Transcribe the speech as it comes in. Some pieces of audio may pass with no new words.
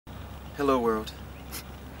Hello world,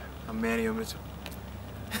 I'm Manteo Mitchell.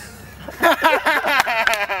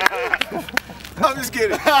 I'm just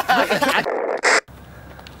kidding.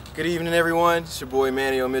 Good evening everyone, it's your boy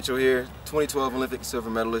Manteo Mitchell here, 2012 Olympic silver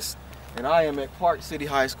medalist. And I am at Park City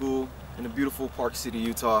High School in the beautiful Park City,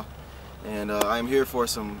 Utah. And I am here for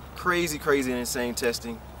some crazy and insane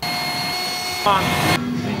testing.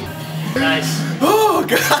 Nice. Oh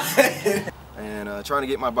God! And trying to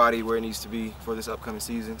get my body where it needs to be for this upcoming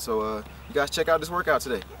season. So you guys check out this workout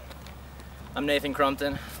today. I'm Nathan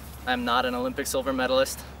Crumpton. I'm not an Olympic silver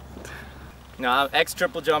medalist. No, I'm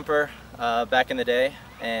ex-triple jumper back in the day,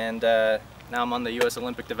 and now I'm on the U.S.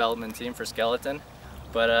 Olympic development team for skeleton.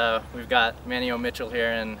 But we've got Manteo Mitchell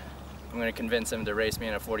here, and I'm going to convince him to race me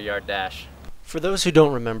in a 40-yard dash. For those who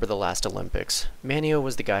don't remember the last Olympics, Manteo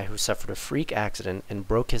was the guy who suffered a freak accident and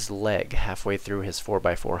broke his leg halfway through his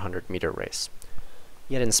 4x400 meter race.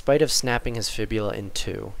 Yet in spite of snapping his fibula in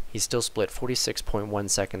two, he still split 46.1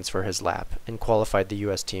 seconds for his lap and qualified the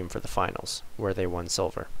US team for the finals, where they won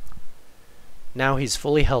silver. Now he's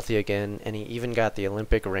fully healthy again, and he even got the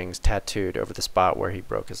Olympic rings tattooed over the spot where he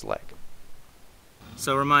broke his leg.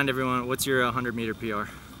 So remind everyone, what's your 100-meter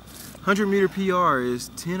PR? 100-meter PR is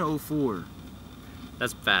 10:04.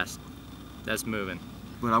 That's fast. That's moving.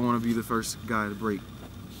 But I want to be the first guy to break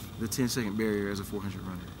the 10-second barrier as a 400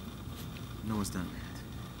 runner. No one's done that.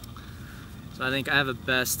 So I think I have a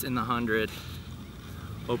best in the 100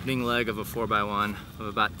 opening leg of a 4x1 of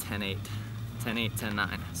about 10.8, 10.8,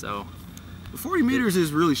 10.9. So the 40 meters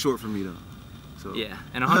is really short for me though. So yeah,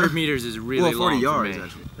 and 100 meters is really well, 40 long yards, for me.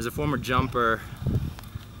 Actually. As a former jumper,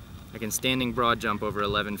 I can standing broad jump over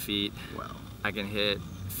 11 feet. Wow. I can hit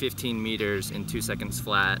 15 meters in 2 seconds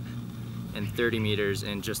flat and 30 meters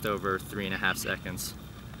in just over 3.5 seconds.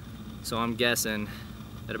 So I'm guessing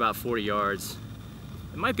at about 40 yards.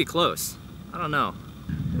 It might be close. I don't know.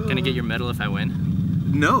 Can I get your medal if I win?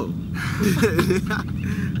 No.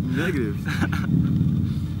 Negative.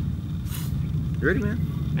 You ready,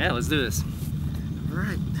 man? Yeah, let's do this. All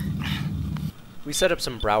right. We set up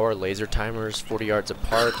some Brower laser timers 40 yards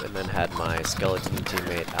apart and then had my skeleton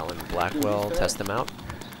teammate Alan Blackwell test them out.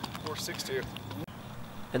 460.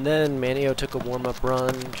 And then Manteo took a warm-up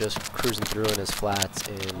run, just cruising through in his flats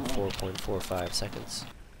in 4.45 seconds.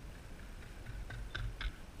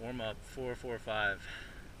 Warm up, 4.45.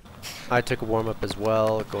 I took a warm-up as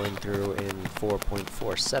well, going through in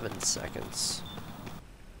 4.47 seconds.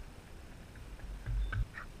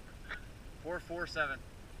 4.47.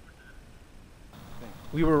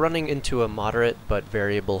 We were running into a moderate but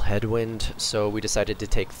variable headwind, so we decided to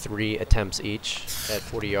take 3 attempts each at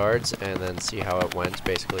 40 yards and then see how it went.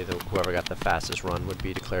 Basically, whoever got the fastest run would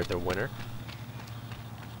be declared the winner.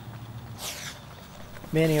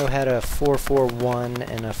 Manteo had a 4.41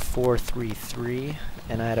 and a 4.33,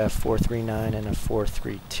 and I had a 4.39 and a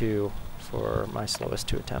 4.32 for my slowest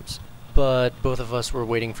 2 attempts. But both of us were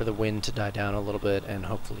waiting for the wind to die down a little bit and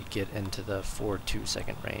hopefully get into the 4.2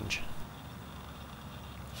 second range.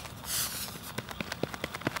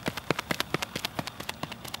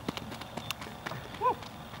 Woo!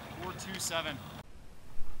 4.27.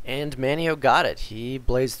 And Manteo got it. He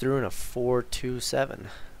blazed through in a 4.27,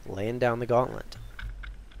 laying down the gauntlet.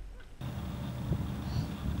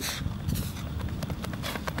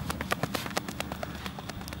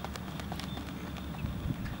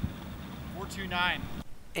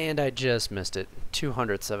 And I just missed it,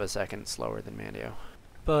 200ths of a second slower than Manteo.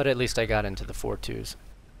 But at least I got into the 4.2s.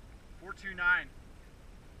 4.29.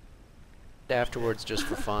 Afterwards, just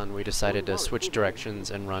for fun, we decided to switch directions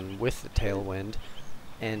and run with the tailwind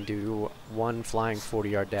and do 1 flying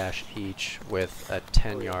 40-yard dash each with a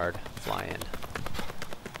 10-yard fly-in.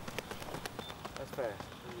 That's fast.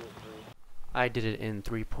 I did it in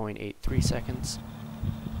 3.83 seconds.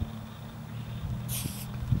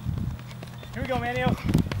 Here we go, Manteo.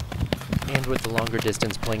 And with the longer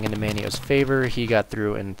distance playing into Manteo's favor, he got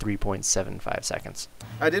through in 3.75 seconds.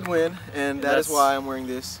 I did win, and that is why I'm wearing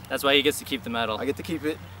this. That's why he gets to keep the medal. I get to keep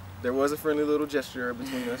it. There was a friendly little gesture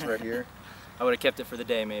between us right here. I would have kept it for the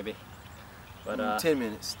day, maybe. But 10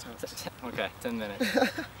 minutes. Okay, 10 minutes.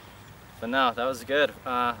 But no, that was good.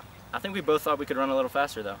 I think we both thought we could run a little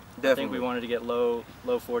faster, though. Definitely. I think we wanted to get low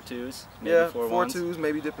 4.2s, maybe Yeah, 4.1s. 4.2s,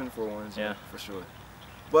 maybe dipping 4.1s. Yeah, for sure.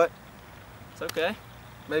 But it's okay.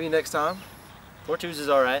 maybe next time. 4.2s is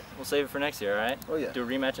all right. We'll save it for next year, all right? Oh yeah. Do a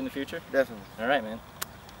rematch in the future? Definitely. All right, man.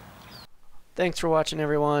 Thanks for watching,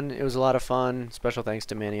 everyone. It was a lot of fun. Special thanks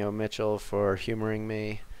to Manteo Mitchell for humoring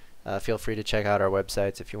me. Feel free to check out our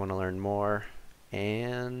websites if you want to learn more.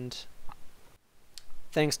 And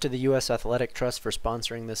Thanks to the U.S. Athletic Trust for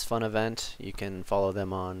sponsoring this fun event. You can follow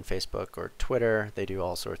them on Facebook or Twitter. They do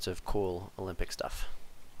all sorts of cool Olympic stuff.